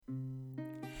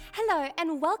Hello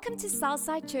and welcome to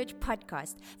Southside Church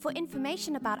Podcast. For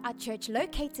information about our church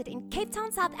located in Cape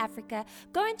Town, South Africa,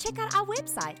 go and check out our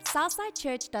website,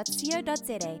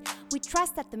 southsidechurch.co.za. We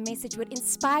trust that the message would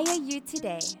inspire you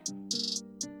today.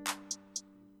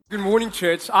 Good morning,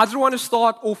 church. I just want to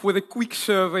start off with a quick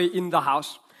survey in the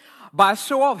house. By a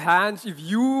show of hands, if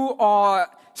you are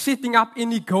setting up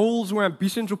any goals or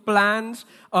ambitions or plans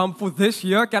for this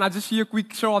year, can I just see a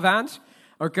quick show of hands?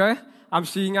 Okay, I'm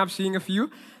seeing a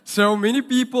few. So many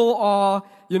people are,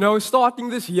 starting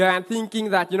this year and thinking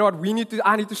that,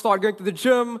 I need to start going to the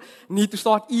gym, need to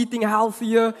start eating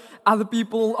healthier. Other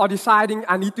people are deciding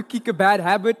I need to kick a bad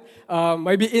habit,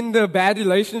 maybe end a bad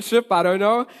relationship, I don't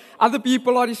know. Other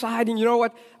people are deciding,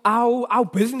 our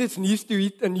business needs to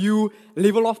hit a new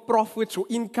level of profits or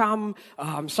income.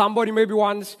 Somebody maybe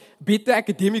wants better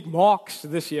academic marks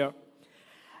this year.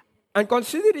 And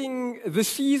considering the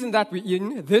season that we're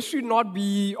in, this should not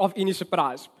be of any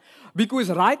surprise. Because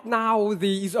right now, there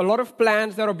is a lot of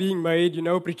plans that are being made,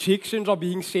 projections are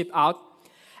being set out,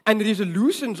 and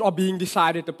resolutions are being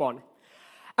decided upon.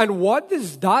 And what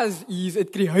this does is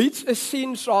it creates a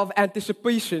sense of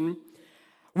anticipation,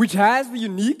 which has the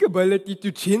unique ability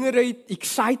to generate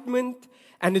excitement,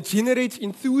 and it generates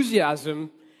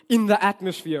enthusiasm in the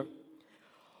atmosphere.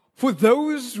 For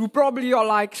those who probably are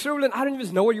like, Sholan, I don't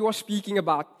even know what you are speaking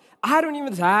about. I don't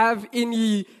even have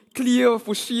any clear,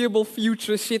 foreseeable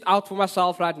future set out for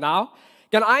myself right now.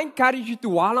 Can I encourage you to,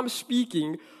 while I'm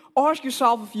speaking, ask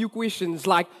yourself a few questions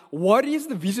like, what is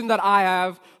the vision that I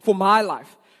have for my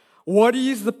life? What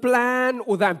is the plan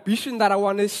or the ambition that I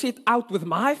want to set out with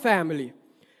my family?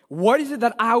 What is it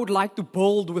that I would like to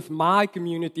build with my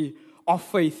community of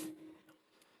faith?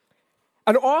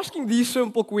 And asking these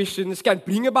simple questions can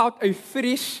bring about a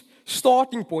fresh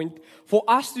starting point for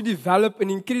us to develop an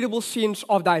incredible sense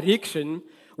of direction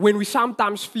when we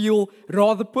sometimes feel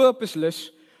rather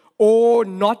purposeless or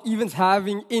not even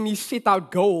having any set out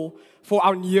goal for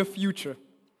our near future.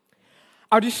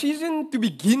 Our decision to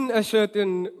begin a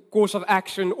certain course of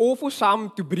action, or for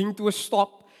some to bring to a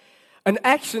stop an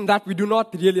action that we do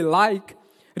not really like,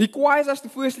 requires us to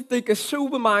firstly take a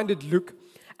sober-minded look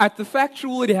at the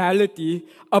factual reality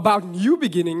about new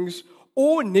beginnings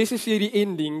or necessary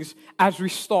endings as we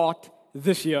start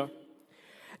this year.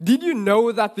 Did you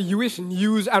know that the US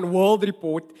News and World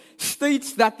Report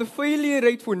states that the failure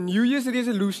rate for New Year's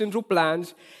resolutions or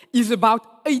plans is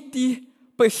about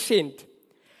 80%?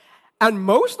 And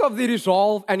most of the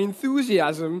resolve and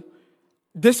enthusiasm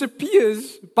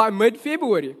disappears by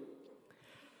mid-February.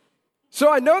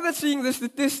 So I know that seeing this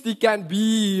statistic can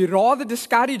be rather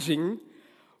discouraging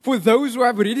for those who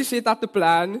have already set out the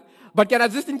plan, but can I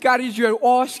just encourage you and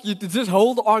ask you to just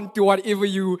hold on to whatever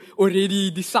you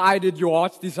already decided your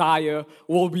heart's desire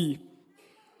will be.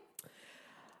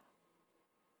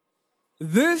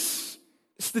 This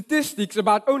statistics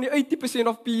about only 80%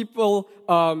 of people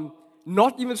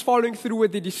not even following through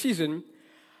with the decision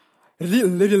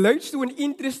relates to an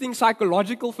interesting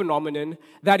psychological phenomenon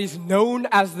that is known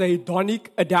as the hedonic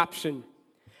adaptation.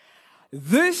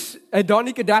 This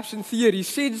hedonic adaptation theory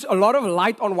sheds a lot of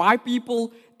light on why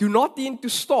people do not tend to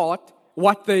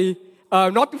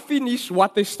not to finish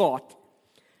what they start.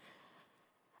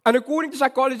 And according to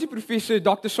psychology professor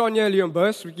Dr. Sonia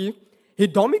Leon-Bursky,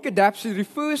 hedonic adaptation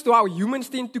refers to how humans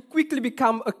tend to quickly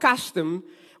become accustomed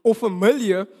or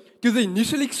familiar to the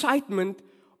initial excitement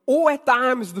or at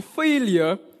times the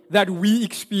failure that we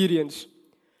experience.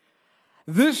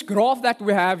 This graph that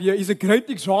we have here is a great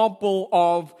example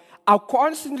of our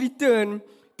constantly turn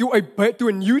to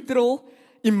a neutral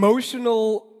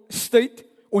emotional state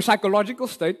or psychological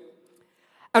state.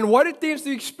 And what it tends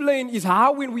to explain is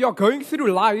how when we are going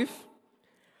through life,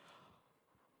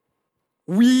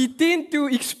 we tend to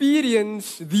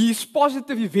experience these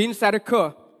positive events that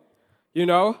occur.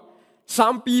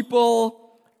 Some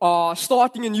people are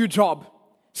starting a new job.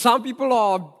 Some people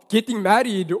are getting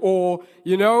married or,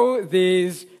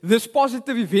 there's this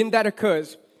positive event that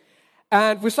occurs.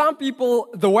 And for some people,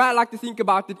 the way I like to think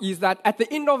about it is that at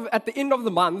the end of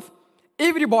the month,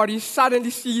 everybody suddenly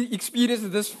experiences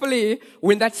this flare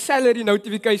when that salary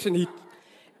notification hit.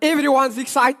 Everyone's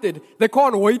excited. They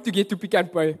can't wait to get to Pick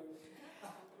and Pay.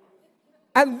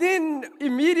 And then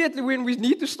immediately when we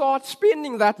need to start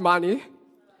spending that money,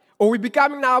 or we're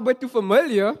becoming now a bit too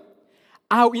familiar,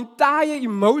 our entire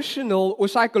emotional or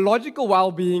psychological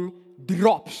well-being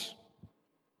drops.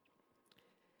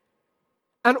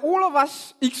 And all of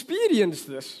us experience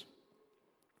this.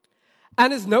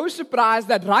 And it's no surprise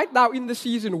that right now in the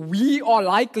season, we are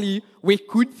likely where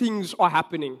good things are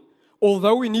happening.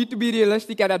 Although we need to be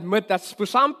realistic and admit that for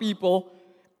some people,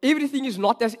 everything is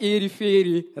not as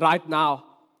airy-fairy right now.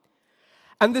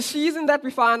 And the season that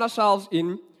we find ourselves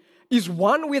in is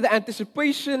one where the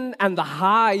anticipation and the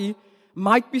high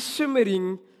might be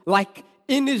simmering like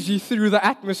energy through the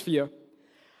atmosphere.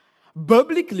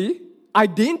 Biblically,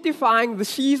 identifying the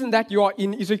season that you are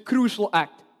in is a crucial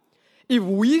act. If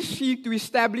we seek to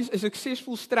establish a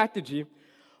successful strategy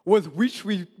with which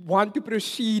we want to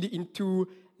proceed into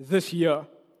this year.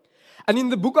 And in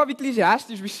the book of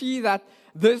Ecclesiastes, we see that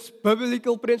this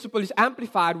biblical principle is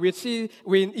amplified. We see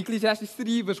when Ecclesiastes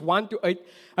 3, verse 1 to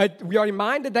 8, we are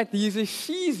reminded that there is a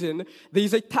season, there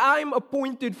is a time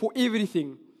appointed for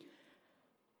everything.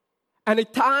 And a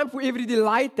time for every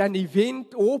delight and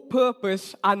event or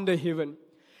purpose under heaven.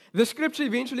 The scripture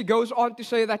eventually goes on to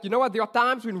say that, you know what, there are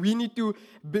times when we need to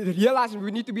realize and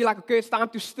we need to be like, okay, it's time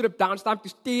to strip down, it's time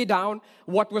to tear down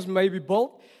what was maybe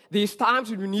built. There's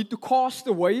times when we need to cast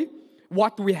away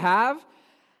what we have.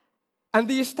 And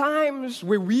there's times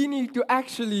where we need to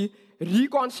actually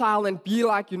reconcile and be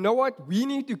like, you know what, we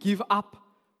need to give up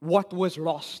what was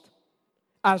lost,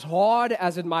 as hard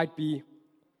as it might be.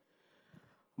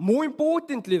 More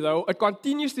importantly, though, it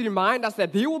continues to remind us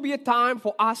that there will be a time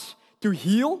for us to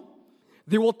heal.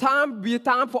 There will be a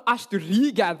time for us to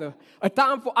regather, a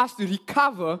time for us to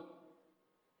recover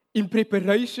in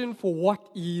preparation for what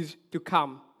is to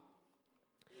come.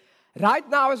 Right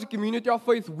now, as a community of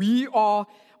faith, we are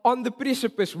on the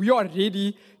precipice. We are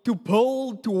ready to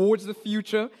build towards the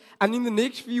future. And in the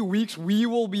next few weeks, we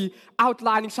will be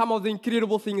outlining some of the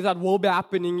incredible things that will be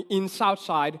happening in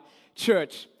Southside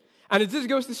Church. And it just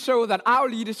goes to show that our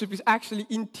leadership is actually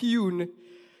in tune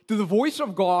to the voice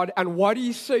of God and what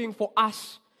He's saying for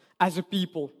us as a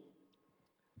people.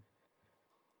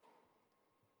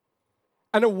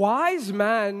 And a wise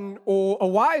man or a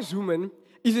wise woman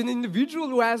is an individual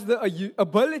who has the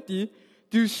ability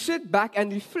to sit back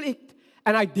and reflect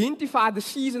and identify the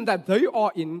season that they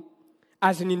are in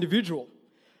as an individual.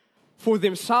 For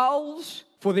themselves,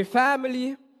 for their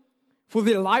family, for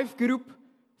their life group,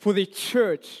 for their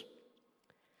church.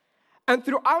 And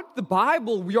throughout the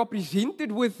Bible, we are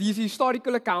presented with these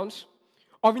historical accounts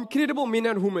of incredible men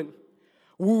and women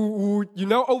who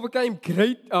overcame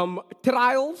great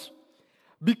trials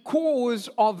because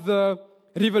of the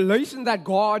revelation that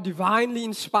God divinely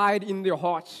inspired in their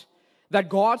hearts, that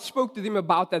God spoke to them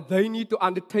about, that they need to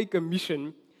undertake a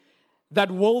mission that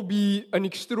will be an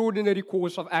extraordinary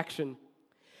course of action.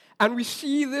 And we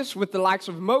see this with the likes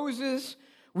of Moses.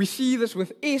 We see this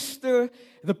with Esther,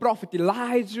 the prophet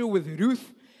Elijah, with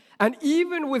Ruth, and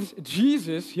even with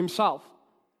Jesus himself.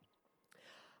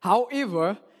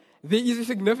 However, there is a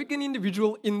significant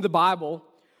individual in the Bible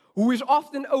who is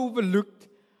often overlooked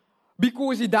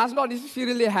because he does not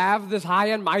necessarily have this high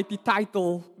and mighty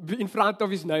title in front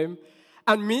of his name.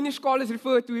 And many scholars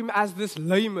refer to him as this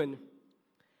layman.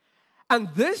 And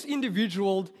this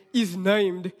individual is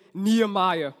named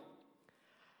Nehemiah.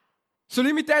 So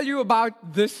let me tell you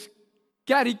about this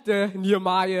character,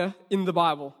 Nehemiah, in the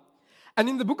Bible. And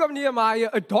in the book of Nehemiah,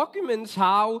 it documents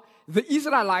how the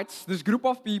Israelites, this group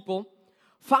of people,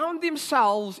 found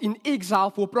themselves in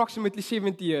exile for approximately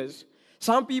 70 years.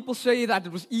 Some people say that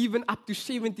it was even up to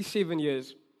 77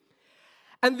 years.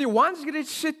 And the once great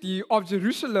city of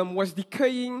Jerusalem was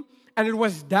decaying and it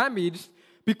was damaged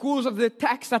because of the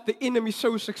attacks that the enemy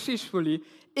so successfully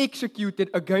executed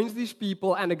against these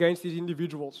people and against these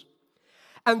individuals.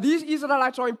 And these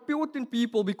Israelites are important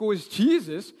people because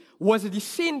Jesus was a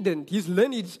descendant. His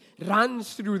lineage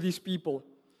runs through these people.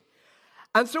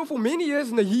 And so for many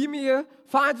years, Nehemiah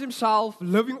finds himself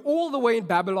living all the way in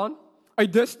Babylon, a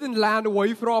distant land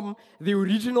away from the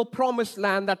original promised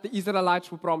land that the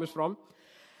Israelites were promised from.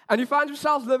 And he finds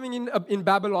himself living in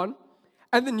Babylon.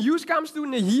 And the news comes to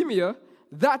Nehemiah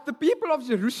that the people of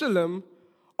Jerusalem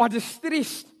are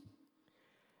distressed.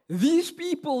 These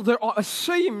people, they are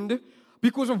ashamed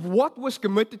because of what was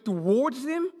committed towards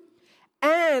them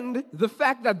and the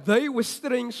fact that they were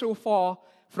straying so far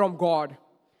from God.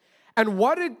 And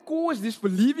what it caused is for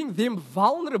leaving them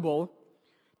vulnerable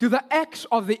to the acts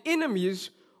of the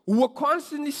enemies who were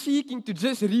constantly seeking to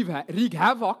just wreak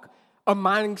havoc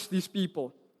amongst these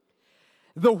people.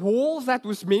 The walls that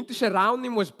was meant to surround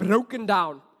them was broken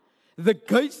down. The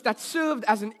gates that served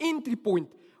as an entry point,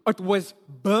 it was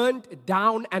burned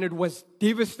down and it was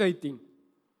devastating.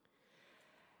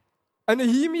 And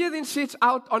Nehemiah then sets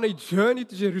out on a journey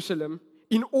to Jerusalem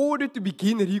in order to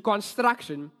begin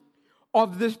reconstruction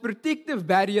of this protective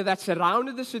barrier that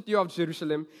surrounded the city of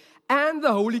Jerusalem and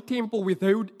the holy temple where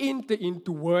they would enter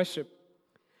into worship.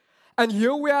 And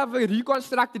here we have a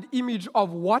reconstructed image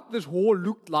of what this hall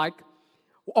looked like,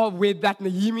 of where that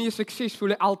Nehemiah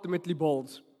successfully ultimately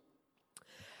builds.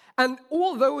 And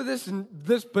although this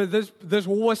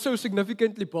hall was so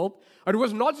significantly built, it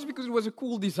was not just because it was a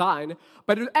cool design,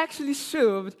 but it actually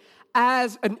served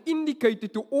as an indicator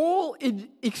to all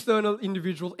external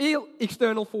individuals, all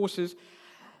external forces,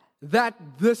 that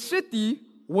the city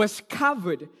was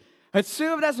covered. It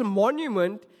served as a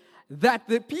monument that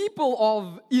the people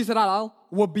of Israel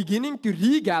were beginning to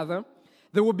regather.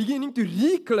 They were beginning to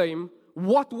reclaim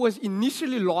what was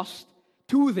initially lost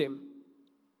to them.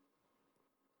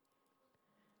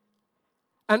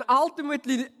 And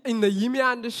ultimately, Nehemiah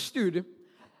understood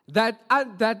that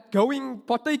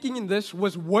partaking in this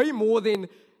was way more than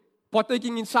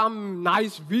partaking in some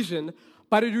nice vision,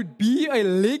 but it would be a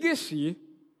legacy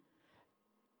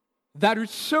that would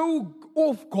show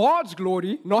off God's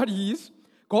glory, not his,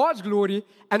 God's glory,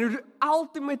 and it would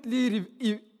ultimately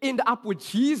end up with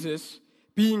Jesus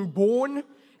being born,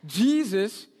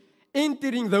 Jesus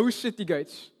entering those city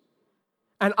gates,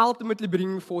 and ultimately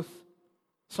bringing forth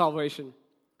salvation.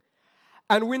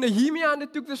 And when Nehemiah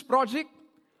undertook this project,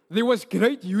 there was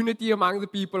great unity among the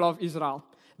people of Israel.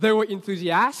 They were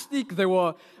enthusiastic.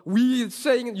 We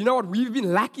saying, you know what, we've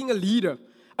been lacking a leader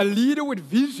with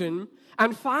vision.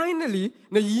 And finally,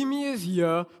 Nehemiah is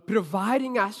here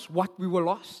providing us what we were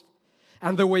lost.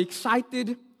 And they were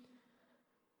excited,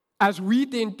 as we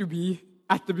tend to be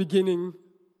at the beginning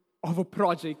of a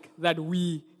project that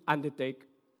we undertake.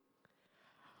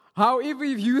 However,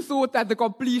 if you thought that the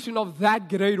completion of that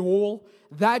great hall,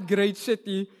 that great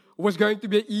city, was going to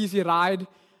be an easy ride,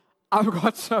 I've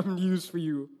got some news for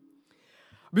you.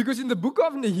 Because in the book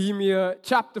of Nehemiah,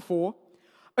 chapter 4,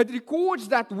 it records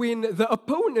that when the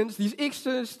opponents, these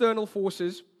external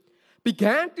forces,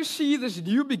 began to see this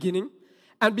new beginning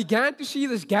and began to see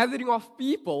this gathering of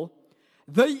people,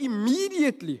 they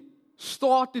immediately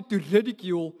started to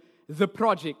ridicule the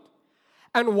project.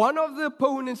 And one of the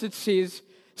opponents, it says,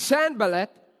 Sanballat,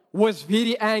 was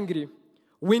very angry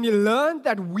when he learned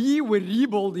that we were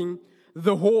rebuilding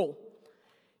the hall.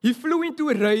 He flew into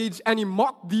a rage and he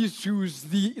mocked these Jews,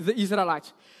 the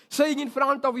Israelites, saying in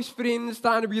front of his friends,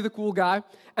 trying to be the cool guy,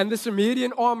 and the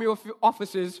Sumerian army of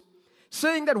officers,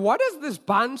 saying that what does this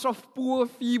bunch of poor,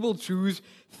 feeble Jews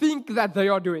think that they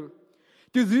are doing?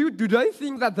 Do they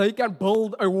think that they can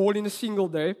build a wall in a single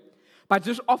day by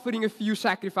just offering a few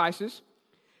sacrifices?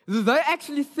 Do they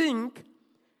actually think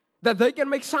that they can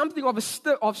make something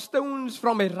of stones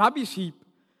from a rubbish heap,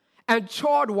 and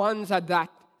charred ones at that,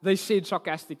 they said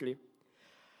sarcastically.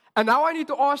 And now I need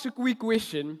to ask a quick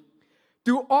question,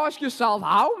 to ask yourself,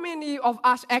 how many of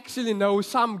us actually know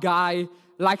some guy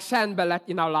like Sanballat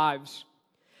in our lives?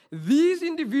 These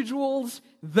individuals,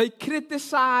 they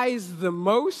criticize the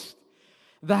most,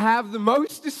 they have the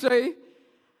most to say,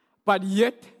 but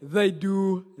yet they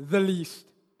do the least.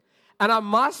 And I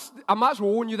must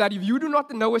warn you that if you do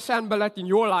not know a Sanballat in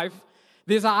your life,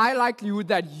 there's a high likelihood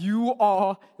that you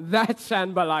are that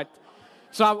Sanballat.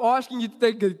 So I'm asking you to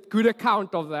take a good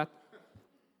account of that.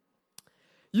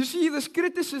 You see, this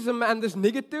criticism and this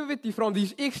negativity from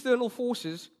these external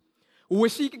forces who were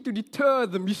seeking to deter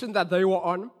the mission that they were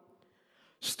on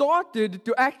started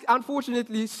to act,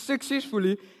 unfortunately,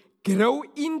 successfully grow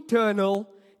internal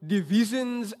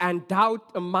divisions and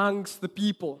doubt amongst the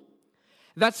people.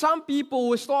 That some people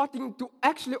were starting to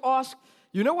actually ask,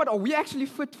 you know what, are we actually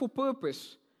fit for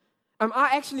purpose? Am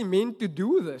I actually meant to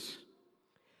do this?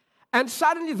 And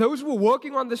suddenly those who were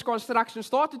working on this construction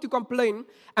started to complain,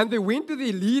 and they went to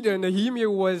their leader. Nehemiah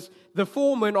was the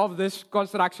foreman of this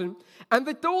construction, and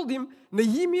they told him,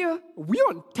 Nehemiah, we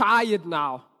are tired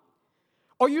now.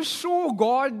 Are you sure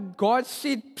God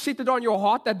set it on your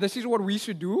heart that this is what we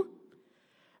should do?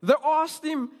 They asked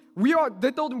him,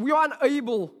 they told him, we are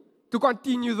unable to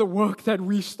continue the work that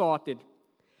we started.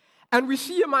 And we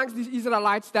see amongst these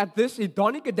Israelites that this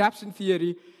hedonic adaptation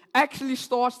theory actually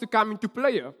starts to come into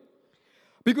play.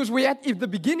 Because at the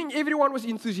beginning, everyone was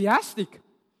enthusiastic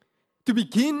to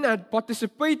begin and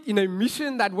participate in a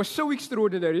mission that was so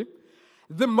extraordinary.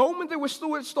 The moment they were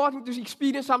starting to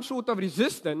experience some sort of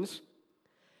resistance,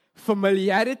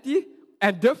 familiarity,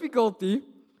 and difficulty,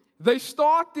 they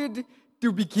started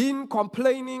to begin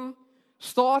complaining,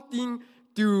 starting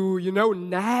to,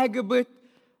 nag a bit,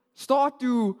 start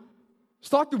to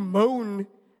moan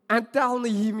and tell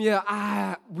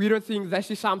Nehemiah, we don't think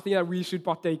this is something that we should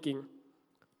partake in.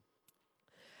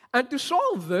 And to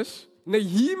solve this,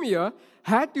 Nehemiah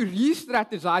had to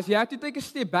re-strategize. He had to take a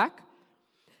step back,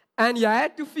 and he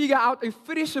had to figure out a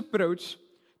fresh approach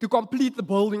to complete the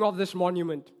building of this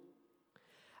monument.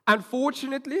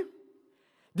 Unfortunately,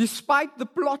 despite the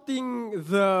plotting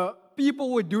the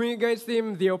people were doing against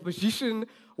them, the opposition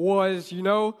was,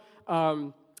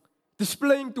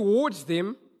 displaying towards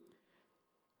them,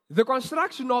 the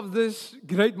construction of this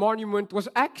great monument was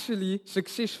actually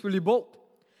successfully built.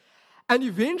 And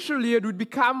eventually it would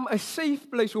become a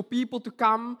safe place for people to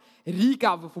come,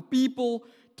 recover, for people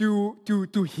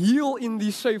to heal in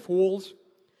these safe walls,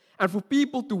 and for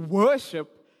people to worship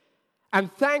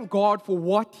and thank God for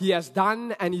what He has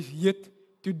done and is yet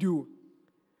to do.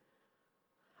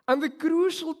 And the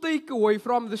crucial takeaway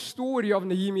from the story of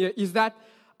Nehemiah is that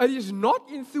it is not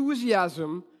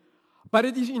enthusiasm, but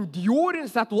it is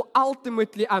endurance that will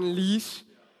ultimately unleash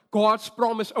God's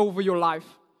promise over your life.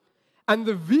 And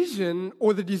the vision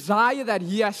or the desire that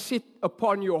He has set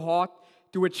upon your heart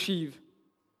to achieve.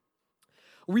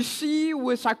 We see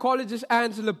with psychologist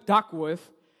Angela Duckworth,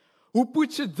 who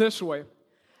puts it this way,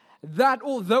 that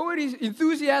although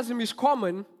enthusiasm is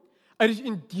common, it is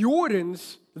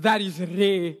endurance that is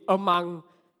rare among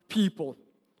people.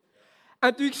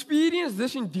 And to experience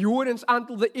this endurance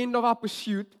until the end of our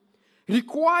pursuit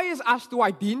requires us to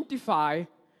identify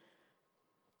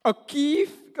a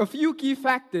few key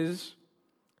factors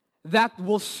that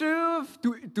will serve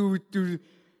to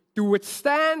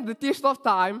withstand the test of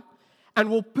time and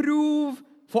will prove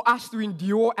for us to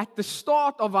endure at the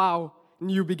start of our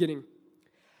new beginning.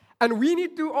 And we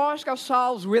need to ask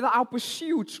ourselves whether our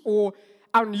pursuits or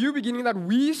our new beginning that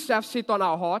we have set on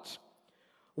our hearts,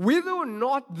 whether or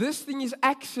not this thing is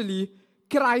actually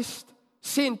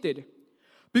Christ-centered.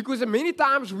 Because many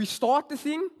times we start the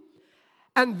thing,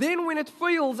 and then when it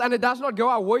fails and it does not go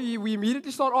our way, we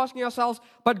immediately start asking ourselves,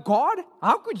 but God,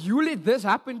 how could you let this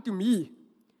happen to me?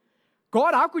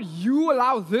 God, how could you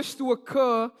allow this to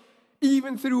occur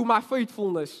even through my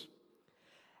faithfulness?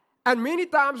 And many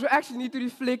times we actually need to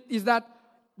reflect is that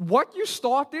what you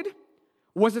started,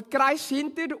 was it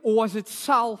Christ-centered or was it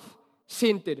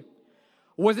self-centered?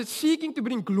 Was it seeking to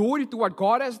bring glory to what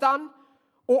God has done?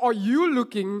 Or are you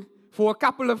looking for a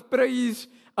couple of praise,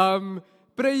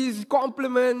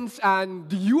 compliments, and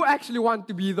do you actually want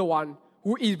to be the one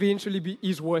who eventually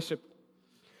is worshipped?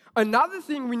 Another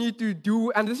thing we need to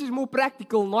do, and this is more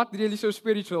practical, not really so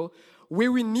spiritual,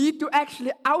 where we need to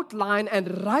actually outline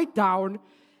and write down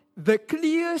the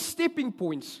clear stepping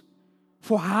points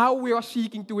for how we are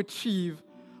seeking to achieve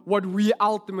what we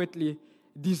ultimately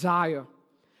desire.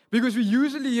 Because we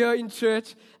usually hear in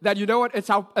church that, you know what, it's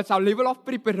our level of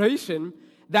preparation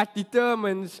that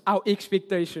determines our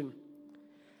expectation.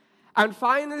 And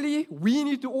finally, we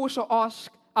need to also ask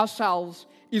ourselves,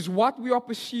 is what we are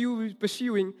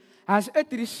pursuing, has it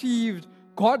received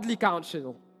godly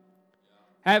counsel?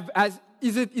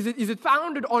 Is it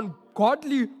founded on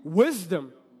godly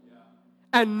wisdom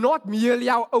and not merely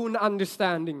our own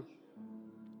understanding?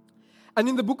 And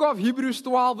in the book of Hebrews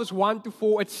 12, verse 1 to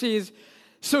 4, it says,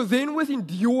 so then with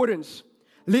endurance,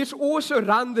 let's also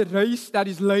run the race that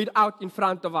is laid out in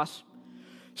front of us.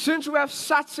 Since we have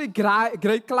such a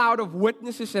great cloud of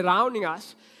witnesses surrounding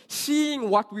us, seeing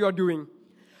what we are doing,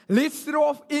 let's throw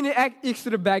off any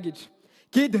extra baggage.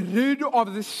 Get rid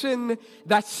of the sin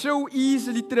that so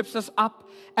easily trips us up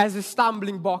as a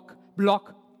stumbling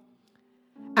block.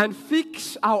 And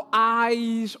fix our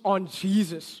eyes on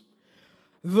Jesus,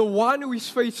 the one who is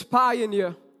faith's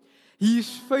pioneer. He is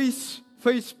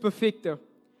faith's perfecter.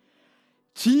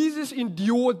 Jesus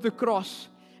endured the cross,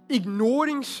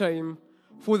 ignoring shame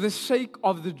for the sake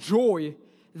of the joy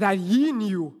that He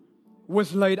knew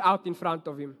was laid out in front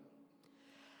of Him.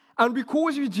 And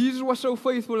because Jesus was so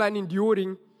faithful and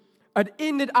enduring, it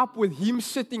ended up with Him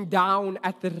sitting down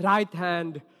at the right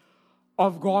hand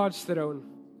of God's throne.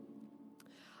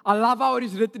 I love how it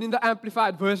is written in the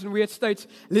Amplified Version where it states,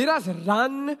 let us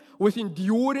run with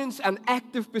endurance and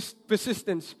active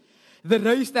persistence the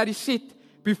race that is set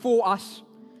before us,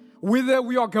 whether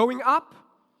we are going up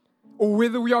or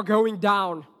whether we are going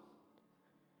down.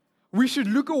 We should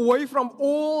look away from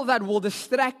all that will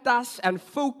distract us and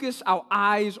focus our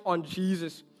eyes on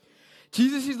Jesus.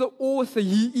 Jesus is the author.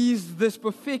 He is this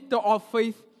perfecter of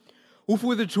faith who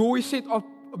for the joy set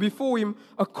before Him,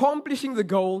 accomplishing the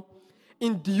goal,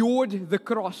 endured the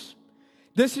cross,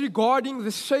 disregarding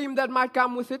the shame that might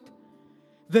come with it,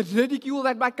 the ridicule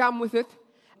that might come with it,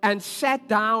 and sat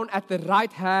down at the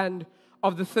right hand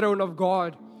of the throne of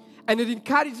God. And it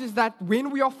encourages that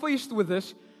when we are faced with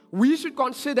this, we should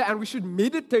consider and we should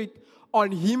meditate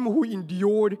on Him who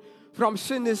endured from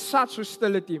sinners such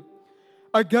hostility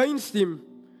against Him.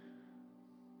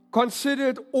 Consider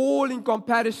it all in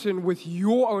comparison with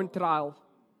your own trial,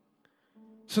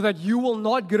 so that you will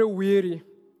not grow weary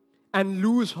and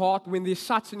lose heart when there's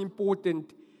such an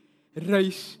important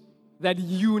race that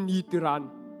you need to run.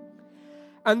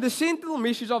 And the central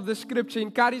message of the scripture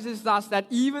encourages us that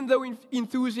even though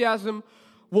enthusiasm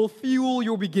will fuel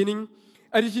your beginning,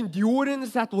 It is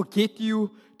endurance that will get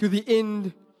you to the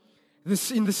end.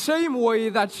 This in the same way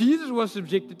that Jesus was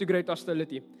subjected to great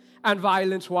hostility and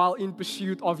violence while in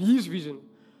pursuit of his vision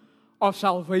of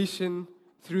salvation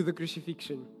through the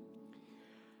crucifixion.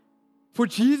 For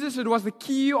Jesus, it was the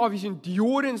key of his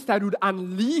endurance that would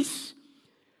unleash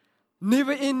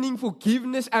never-ending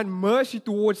forgiveness and mercy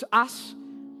towards us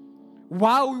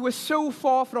while we were so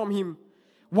far from him,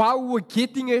 while we were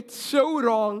getting it so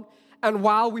wrong, and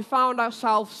while we found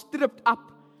ourselves tripped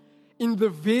up in the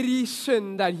very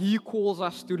sin that he calls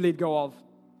us to let go of.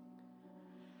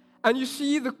 And you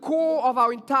see, the core of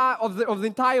the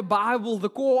entire Bible, the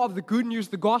core of the good news,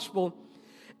 the gospel,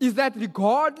 is that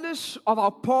regardless of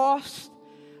our past,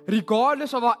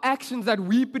 regardless of our actions that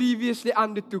we previously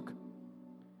undertook,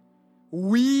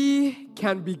 we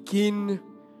can begin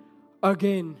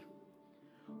again.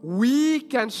 We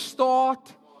can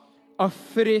start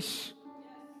afresh.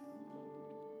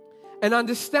 And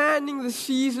understanding the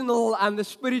seasonal and the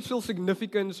spiritual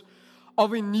significance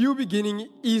of a new beginning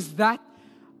is that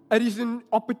it is an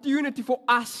opportunity for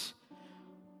us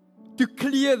to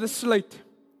clear the slate,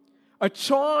 a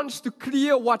chance to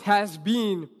clear what has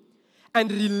been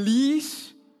and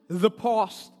release the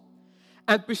past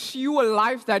and pursue a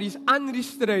life that is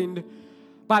unrestrained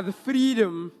by the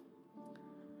freedom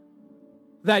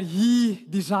that he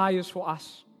desires for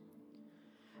us.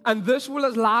 And this will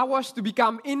allow us to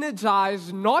become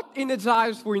energized, not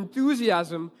energized for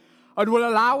enthusiasm, it will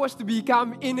allow us to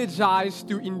become energized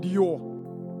to endure.